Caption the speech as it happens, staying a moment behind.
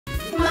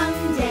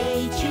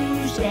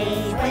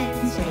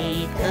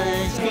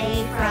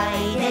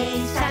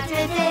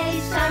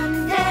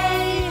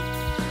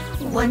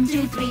1,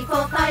 2, 3,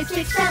 4, 5,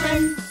 6,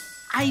 7.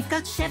 I've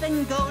got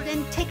 7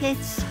 golden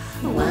tickets.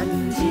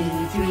 1,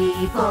 2,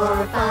 3,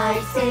 4,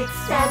 5, 6,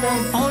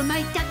 7. All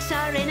my ducks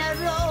are in a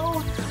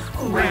row.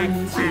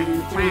 1,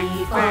 2,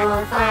 3,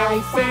 4,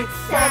 5, 6,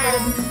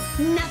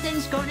 7.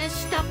 Nothing's gonna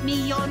stop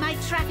me, all my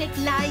traffic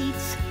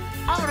lights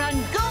are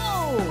on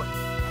go.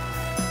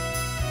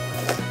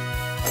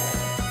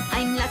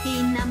 I'm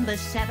lucky number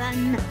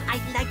 7.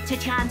 I'd like to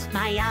chance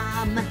my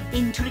arm.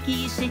 In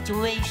tricky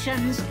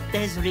situations,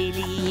 there's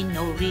really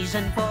no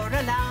reason for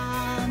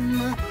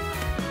alarm.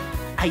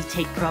 I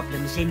take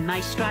problems in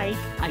my stride.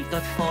 I've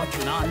got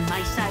fortune on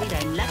my side.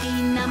 I'm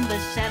lucky number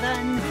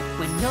 7.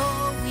 When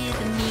you're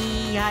with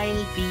me,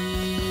 I'll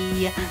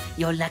be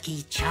your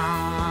lucky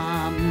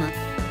charm.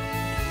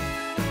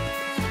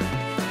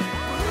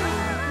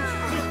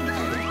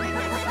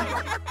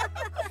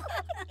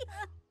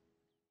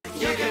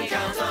 You can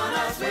count on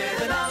us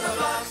with a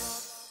Numberblocks.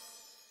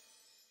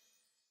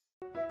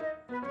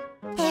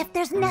 If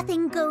there's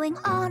nothing going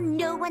on,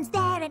 no one's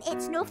there and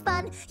it's no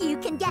fun, you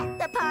can get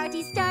the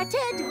party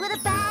started with a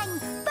bang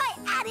by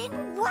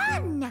adding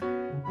 1.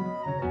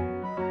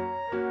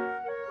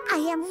 I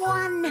am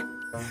 1,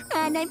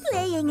 and I'm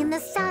playing in the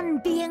sun.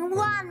 Being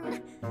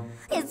 1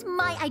 is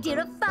my idea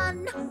of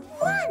fun.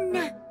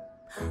 1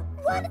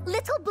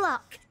 little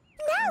block.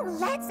 Now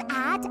let's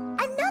add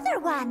another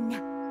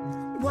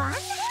 1. 1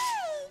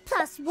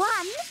 plus 1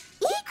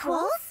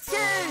 equals 2.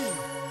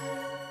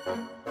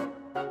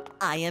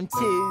 I am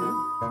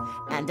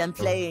 2, and I'm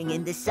playing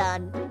in the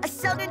sun. A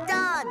song and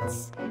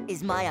dance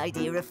is my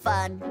idea of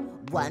fun.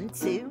 1,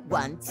 2,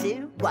 1,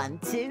 2, 1,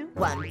 2,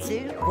 1,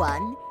 2,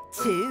 1,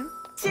 2,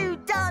 2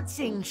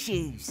 dancing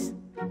shoes.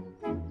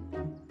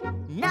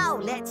 Now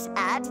let's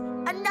add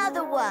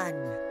another 1.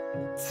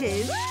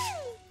 2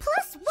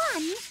 plus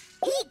 1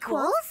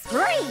 equals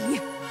 3.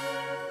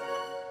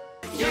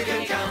 You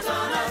can count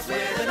on us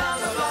with a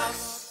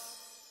Numberblocks.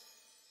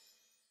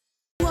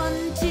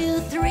 1, 2,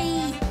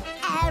 3.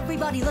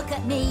 Everybody look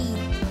at me.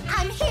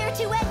 I'm here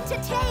to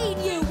entertain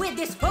you with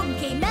this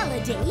funky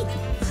melody.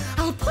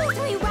 I'll pull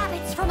 3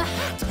 rabbits from a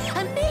hat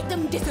and make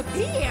them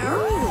disappear.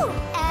 Ooh.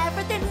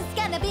 Everything's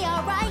gonna be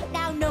alright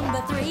now.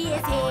 Number 3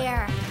 is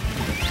here.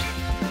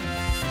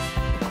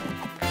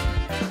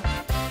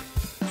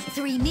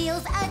 3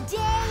 meals a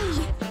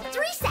day.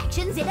 3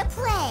 sections in a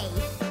play.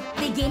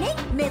 Beginning,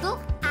 middle,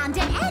 and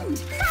an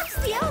end. That's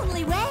the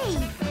only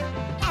way.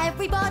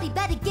 Everybody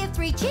better give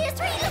 3 cheers.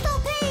 3 little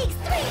pigs,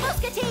 3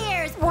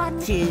 musketeers. 1,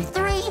 2,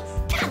 3.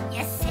 Can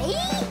you see?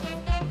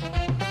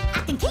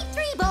 I can keep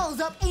 3 balls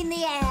up in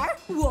the air.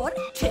 1,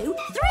 2,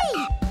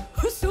 3.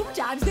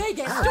 Sometimes they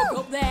get stuck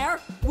up there.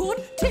 1,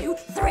 2,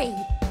 3.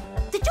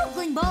 The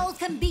juggling balls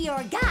can be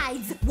your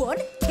guides. 1,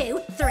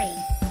 2, 3.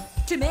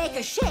 To make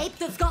a shape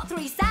that's got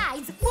 3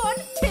 sides. 1,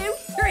 2,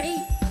 3.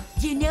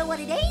 Do you know what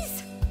it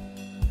is?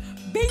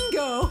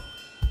 Bingo!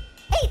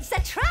 It's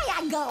a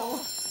triangle!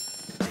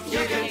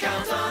 You can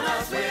count on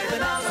us with a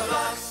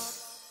Numberblocks.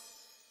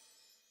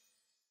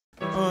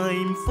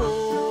 I'm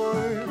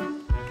 4.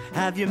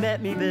 Have you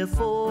met me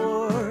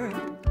before?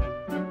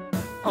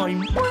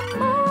 I'm 1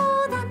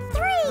 more than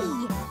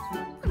 3.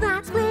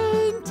 That's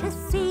plain to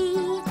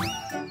see.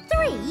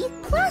 3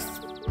 plus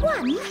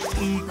 1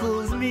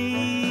 equals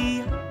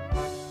me.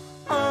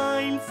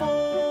 I'm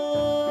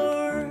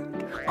 4.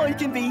 I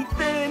can be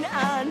thin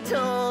and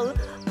tall.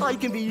 I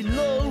can be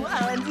low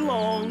and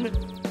long.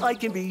 I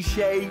can be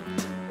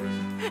shaped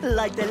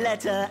like the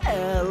letter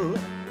L.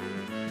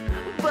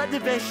 But the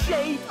best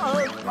shape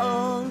of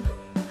all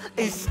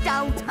is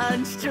stout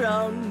and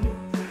strong.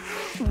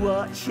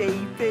 What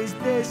shape is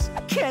this?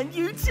 Can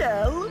you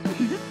tell?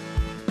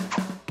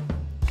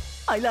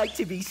 I like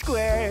to be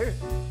square.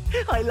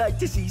 I like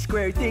to see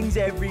square things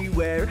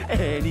everywhere.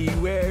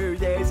 Anywhere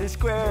there's a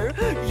square,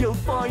 you'll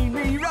find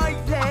me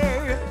right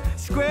there.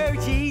 Square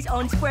cheese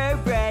on square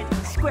bread,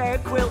 square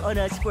quilt on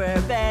a square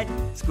bed.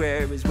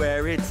 Square is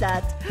where it's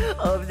at,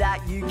 of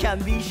that you can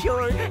be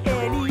sure.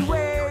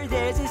 Anywhere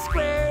there's a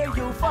square,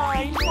 you'll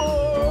find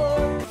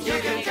 4. You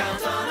can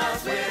count on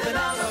us with a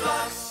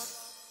Numberblocks.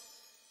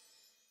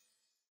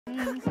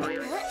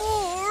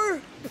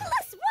 4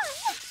 plus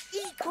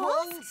 1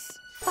 equals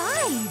 5.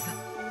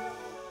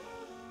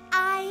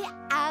 I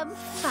am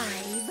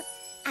 5.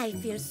 I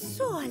feel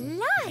so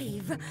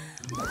alive.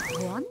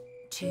 1,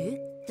 2,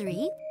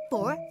 3,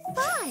 4,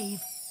 5. 5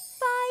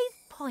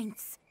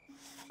 points.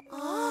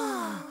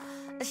 Oh,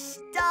 a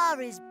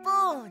star is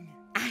born.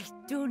 I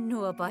don't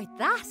know about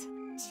that.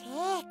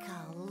 Take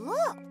a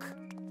look.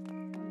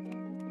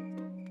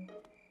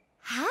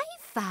 High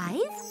 5.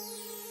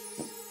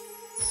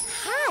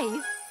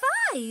 High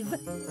 5.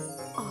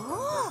 Oh.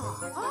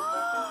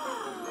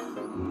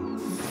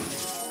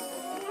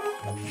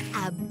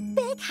 A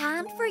big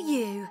hand for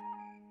you.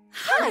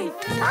 High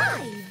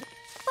 5.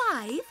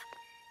 5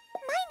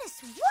 minus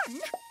 1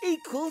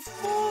 equals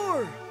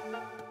 4.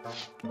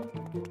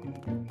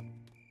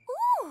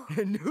 Ooh.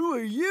 And who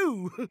are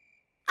you?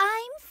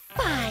 I'm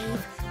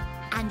 5,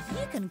 and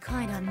you can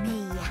count on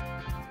me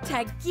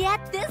to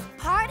get this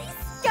party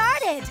started.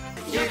 started.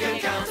 You can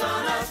count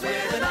on us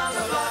with the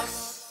Numberblocks.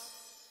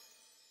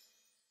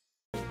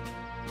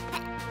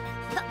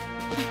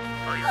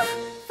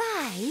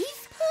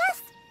 5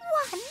 plus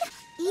 1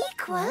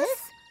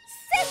 equals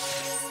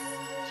 6.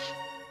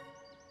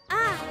 I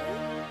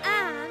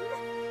am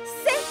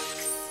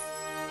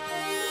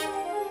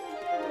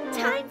 6.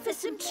 Time for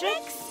some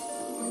tricks.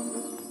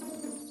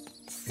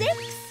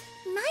 6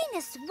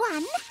 minus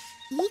 1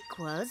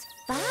 equals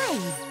 5.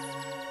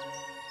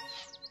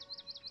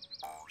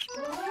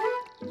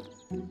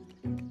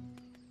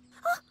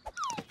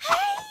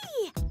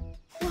 Hey!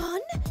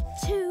 1,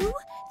 2,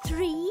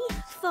 3,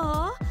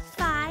 4,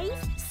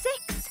 5,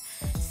 6.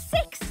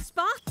 6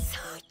 spots,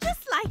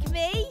 just like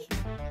me.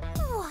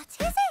 What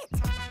is it?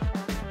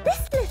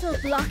 This little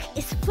block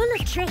is full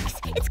of tricks.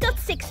 It's got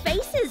 6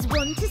 faces,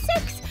 1 to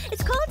 6.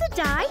 It's called a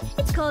die,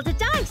 it's called a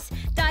dice.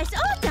 Dice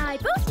or die,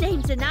 both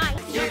names are nice.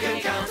 You can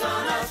count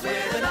on us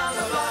with the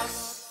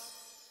Numberblocks.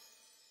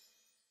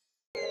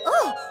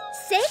 Oh,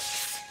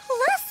 6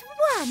 plus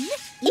 1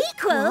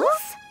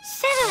 equals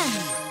 7.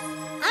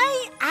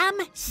 I am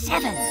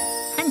 7,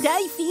 and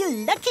I feel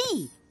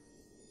lucky.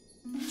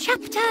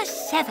 Chapter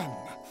 7,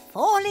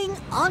 Falling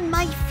on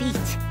My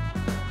Feet.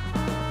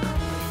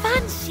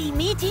 Fancy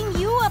meeting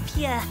you up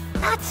here.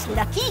 That's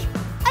lucky.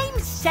 I'm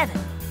 7.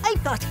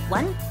 I've got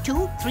 1,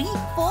 2, 3,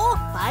 4,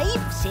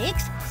 5,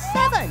 6,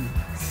 7.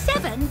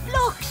 7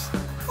 blocks.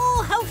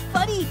 Oh, how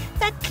funny.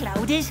 That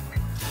cloud is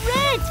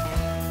red.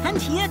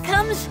 And here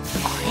comes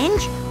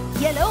orange,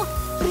 yellow,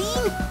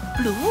 green,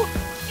 blue,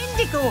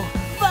 indigo,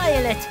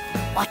 violet.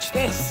 Watch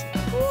this.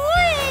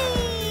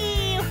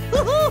 Whee!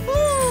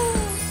 Hoo-hoo-hoo!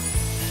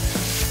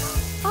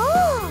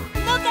 Oh!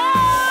 Look out!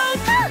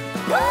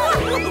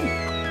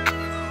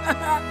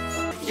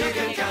 You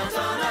can count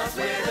on us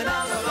with the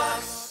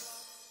Numberblocks.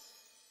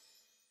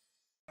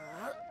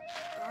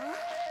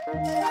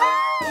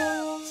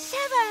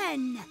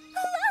 7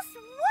 plus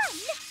 1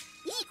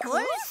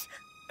 equals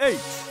 8.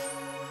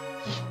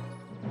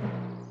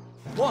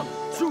 1,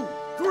 2,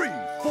 3,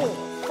 4,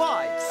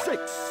 5,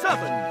 6,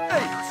 7,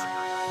 8.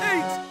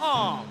 8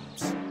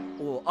 arms.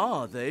 Or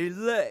are they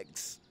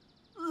legs?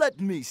 Let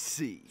me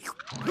see.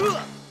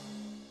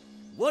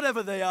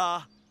 Whatever they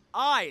are,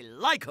 I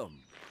like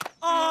them.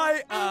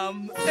 I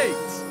am 8.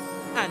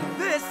 And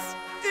this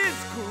is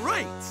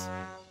great.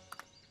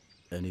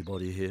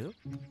 Anybody here?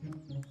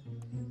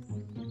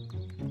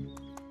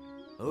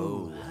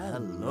 Oh,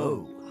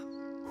 hello.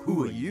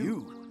 Who are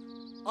you?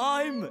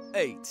 I'm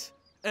 8.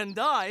 And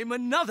I'm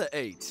another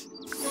 8.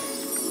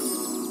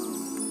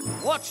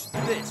 Watch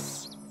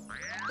this.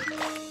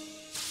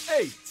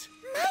 8.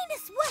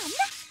 minus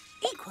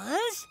 1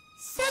 equals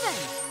 7.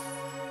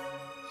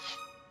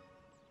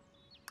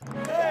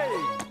 Hey!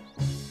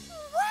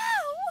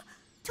 Wow!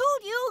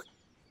 Told you,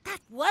 that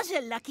was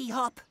a lucky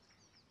hop.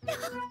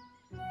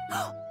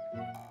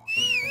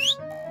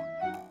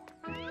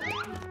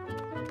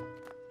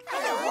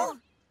 Hello.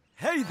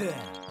 Hey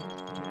there.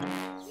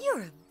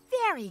 You're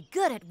very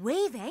good at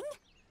waving.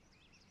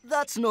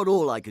 That's not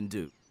all I can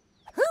do.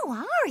 Who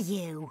are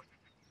you?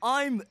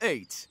 I'm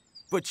 8,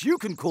 but you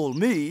can call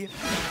me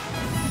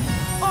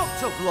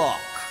Octoblock.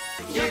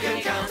 You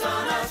can count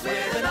on us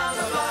with the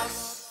Numberblocks.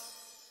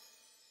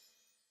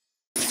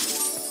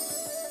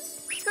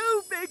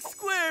 2 big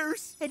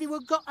squares.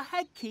 Anyone got a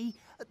head key?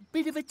 A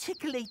bit of a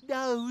tickly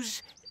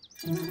nose.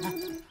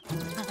 Action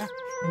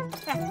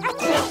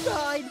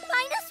time!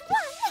 Minus 1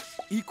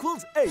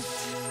 Equals 8.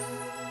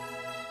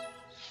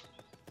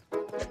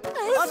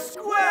 A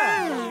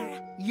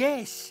square.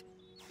 Yes.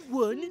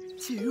 1,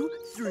 2,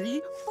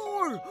 3,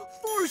 4.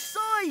 4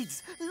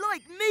 sides,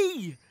 like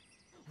me.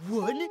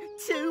 1,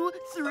 2,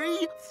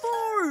 3,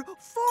 4. 4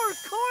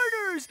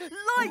 corners,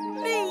 like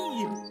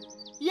me.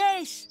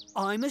 Yes,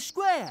 I'm a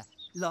square,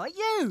 like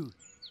you.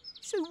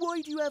 So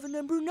why do you have a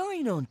number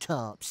 9 on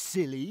top,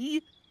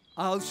 silly?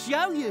 I'll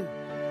show you.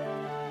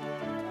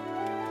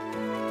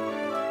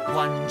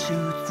 1,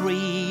 2,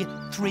 3,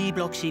 3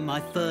 blocks in my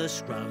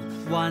first row.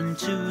 1,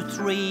 2,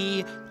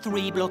 3,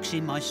 3 blocks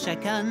in my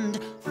second.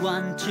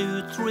 1,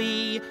 2,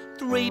 3,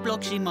 3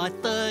 blocks in my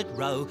third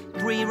row.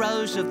 3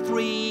 rows of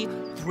 3,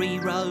 3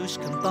 rows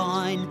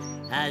combine.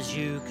 As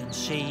you can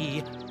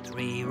see,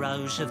 3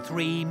 rows of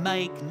 3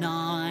 make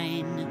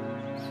 9.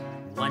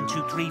 1,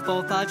 2, 3,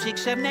 4, 5,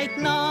 6, 7, 8,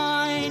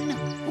 9.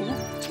 Oh,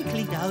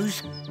 tickly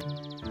nose.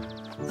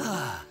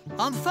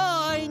 I'm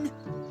fine.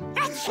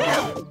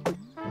 Achoo!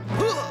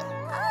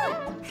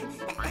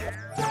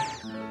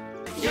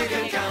 You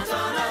can count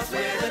on us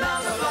with the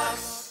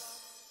Numberblocks.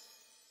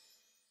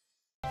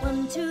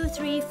 1, 2,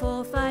 3,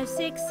 4, 5,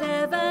 6,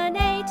 7, 8, 9,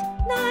 10.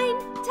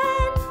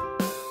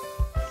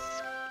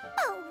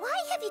 Oh, why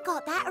have you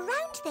got that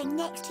round thing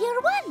next to your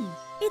 1?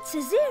 It's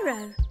a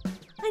 0.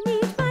 I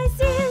need my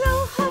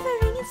 0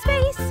 hovering in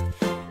space.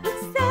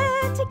 It's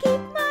there to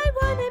keep my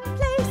 1 in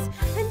place.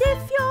 And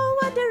if you're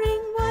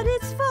wondering what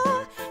it's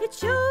for, it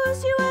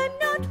shows you I'm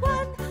not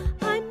 1.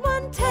 I'm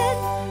 110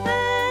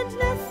 and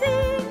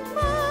nothing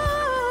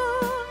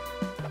more.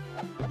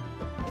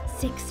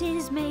 6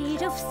 is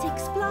made of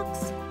 6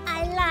 blocks. I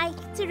I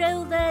like to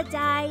roll the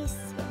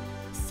dice.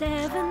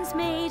 7's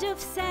made of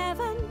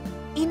 7.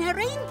 In a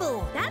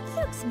rainbow. That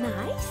looks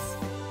nice.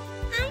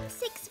 I'm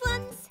 6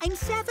 ones. I'm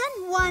 7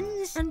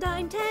 ones. And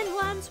I'm 10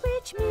 ones,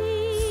 which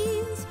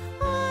means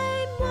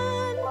I'm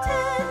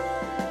 110.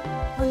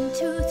 1,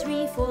 2,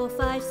 3, 4,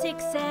 5,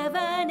 6,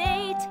 7,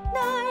 8,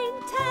 9,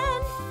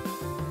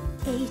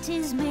 10. 8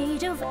 is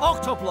made of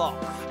Octoblock.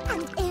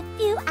 And if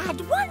you add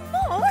one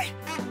more,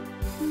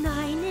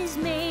 9 is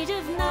made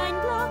of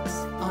 9 blocks.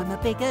 I'm a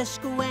bigger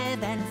square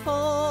than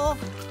 4.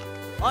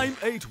 I'm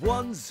 8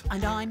 ones.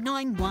 And I'm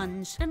 9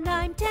 ones. And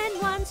I'm 10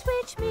 ones,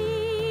 which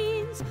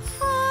means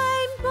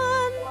I'm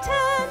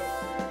 110.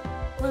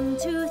 1,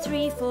 2,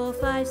 3, 4,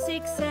 5,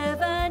 6,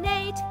 7,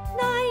 8,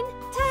 9,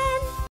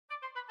 10.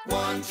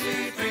 1,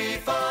 2, 3,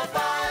 4,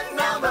 5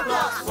 number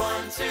blocks.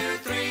 1, 2,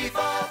 3,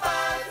 4,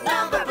 5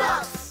 number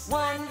blocks.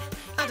 1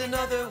 and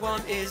another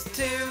one is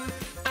 2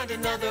 and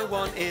another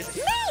one is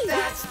me.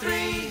 That's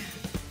 3.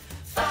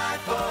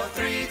 5, 4,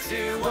 3,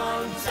 2,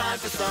 1. Time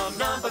for some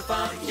number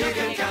fun. You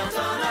can count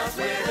on